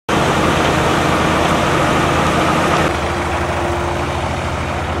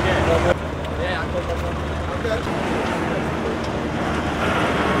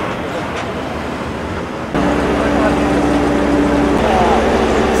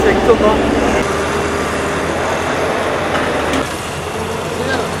కూర్చుందాం.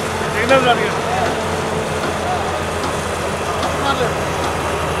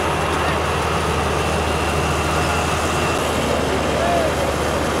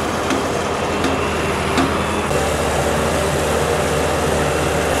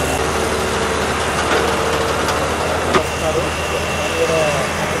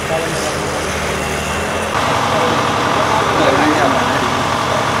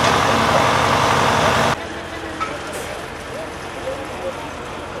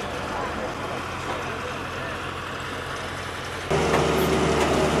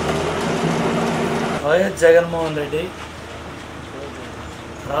 వైఎస్ జగన్మోహన్ రెడ్డి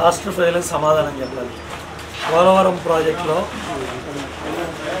రాష్ట్ర ప్రజలకు సమాధానం చెప్పాలి. పోలవరం ప్రాజెక్టులో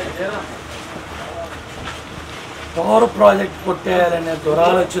పవర్ ప్రాజెక్ట్ కొట్టేయాలనే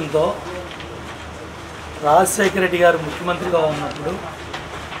దురాలోచనతో రాజశేఖర రెడ్డి గారు ముఖ్యమంత్రిగా ఉన్నప్పుడు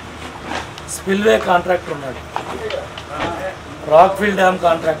స్పిల్వే కాంట్రాక్టర్ ఉన్నాడు, రాక్ఫిల్ డ్యామ్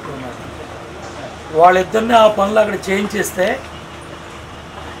కాంట్రాక్టర్ ఉన్నాడు. వాళ్ళిద్దరిని ఆ పనులు అక్కడ చేయించేస్తే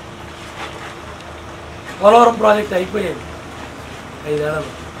పోలవరం ప్రాజెక్ట్ అయిపోయేది 5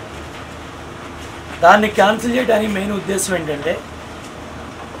 ఏళ్ళలో. దాన్ని క్యాన్సిల్ చేయడానికి మెయిన్ ఉద్దేశం ఏంటంటే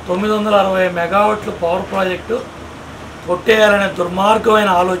 960 మెగావాట్లు పవర్ ప్రాజెక్టు కొట్టేయాలనే దుర్మార్గమైన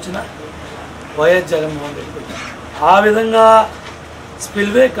ఆలోచన వైఎస్ జగన్మోహన్ రెడ్డి. ఆ విధంగా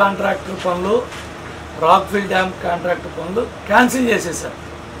స్పిల్వే కాంట్రాక్టర్ పనులు, రాక్ఫిల్ డ్యామ్ కాంట్రాక్టర్ పనులు క్యాన్సిల్ చేసేసారు.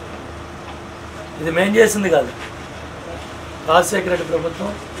 ఇది మేం చేసింది కాదు, రాజశేఖర రెడ్డి ప్రభుత్వం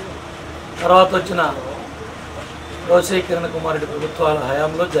తర్వాత వచ్చిన కిరణ్ కుమార్ రెడ్డి ప్రభుత్వాల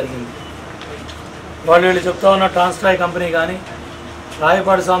హయాంలో జరిగింది. వీళ్ళు చెప్తా ఉన్న ట్రాన్స్ట్రాయ్ కంపెనీ కానీ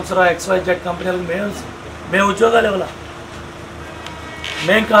రాయపాటి సంవత్సరం XYZ కంపెనీలకు మేము ఉద్యోగాలు ఇవ్వాల,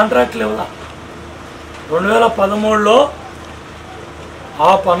 మేము కాంట్రాక్ట్లు ఇవ్వాల. 2013లో ఆ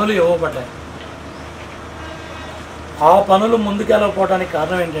పనులు ఇవ్వబడ్డాయి. ఆ పనులు ముందుకెళ్ళకపోవడానికి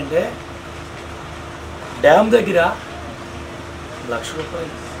కారణం ఏంటంటే డ్యామ్ దగ్గర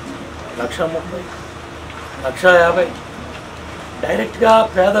 ₹1,00,000, ₹1,30,000, ₹1,50,000 డైరెక్ట్గా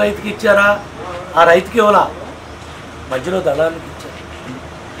పేద రైతుకి ఇచ్చారా? ఆ రైతుకి ఇవ్వాలా, మధ్యలో దళారులకు ఇచ్చారు.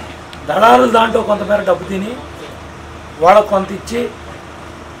 దళారులు దాంట్లో కొంతమేర డబ్బు తిని వాళ్ళకు కొంత ఇచ్చి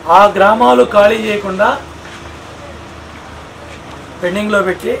ఆ గ్రామాలు ఖాళీ చేయకుండా పెండింగ్లో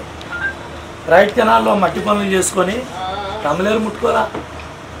పెట్టి రైట్ కెనాల్లో మట్టి పనులు చేసుకొని రామలేరు ముట్టుకోలా,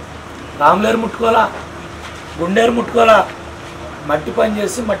 గుండేరు ముట్టుకోలా, మట్టి పని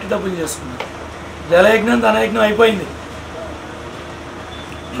చేసి మట్టి డబ్బులు చేసుకున్నారు. జలయజ్ఞం ధనయజ్ఞం అయిపోయింది.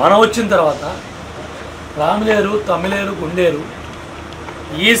 మనం వచ్చిన తర్వాత రామలేరు, తమిళేరు, గుండేరు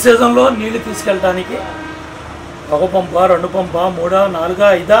ఈ సీజన్లో నీళ్లు తీసుకెళ్ళటానికి 1 పంప, 2 పంప, 3, 4,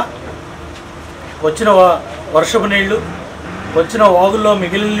 5 వచ్చిన వర్షపు నీళ్లు, వచ్చిన వాగుల్లో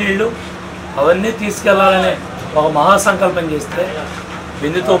మిగిలిన నీళ్లు అవన్నీ తీసుకెళ్లాలనే ఒక మహాసంకల్పం చేస్తే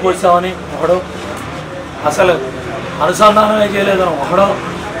బిందుతో పోసామని ఒకడో, అసలు అనుసంధానమే చేయలేదని ఒకడో,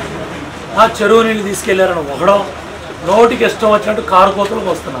 ఆ చెరువు నీళ్ళు తీసుకెళ్లారని ఒకడో, నోటికి ఇష్టం వచ్చినట్టు కారు కోతలకు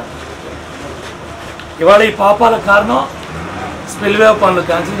వస్తున్నారు. ఇవాళ ఈ పాపాలకు కారణం స్పిల్వే పనులు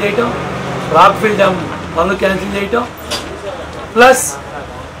క్యాన్సిల్ చేయటం, రాక్ఫిల్ డ్యామ్ పనులు క్యాన్సిల్ చేయటం, ప్లస్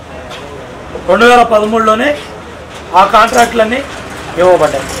 2013లోనే ఆ కాంట్రాక్టులన్నీ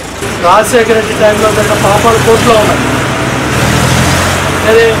ఇవ్వబడ్డాయి. రాజశేఖర రెడ్డి టైంలో జరిగిన పాపాలు కోర్టులో ఉన్నాయి.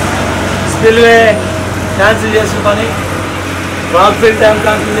 అది స్పిల్వే క్యాన్సిల్ చేసిన పని, రాక్ఫిల్ డ్యామ్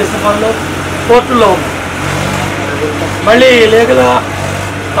క్యాన్సిల్ చేసిన పనులు కోర్టుల్లో ఉన్నాయి. మళ్ళీ లీగల్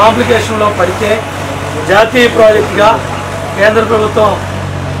కాంప్లికేషన్లో పడితే జాతీయ ప్రాజెక్టుగా కేంద్ర ప్రభుత్వం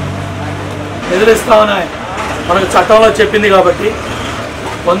ఎదురిస్తామని మనకు చట్టంలో చెప్పింది కాబట్టి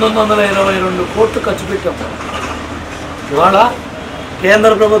 1922 కోట్లు ఖర్చు పెట్టాం. ఇవాళ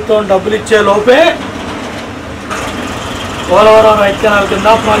కేంద్ర ప్రభుత్వం డబ్బులు ఇచ్చే లోపే పోలవరం రైట్ కెనాల్ కింద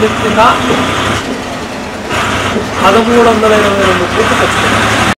ప్రాజెక్ట్ కింద 1322 కోట్లు ఖర్చు పెట్టాం.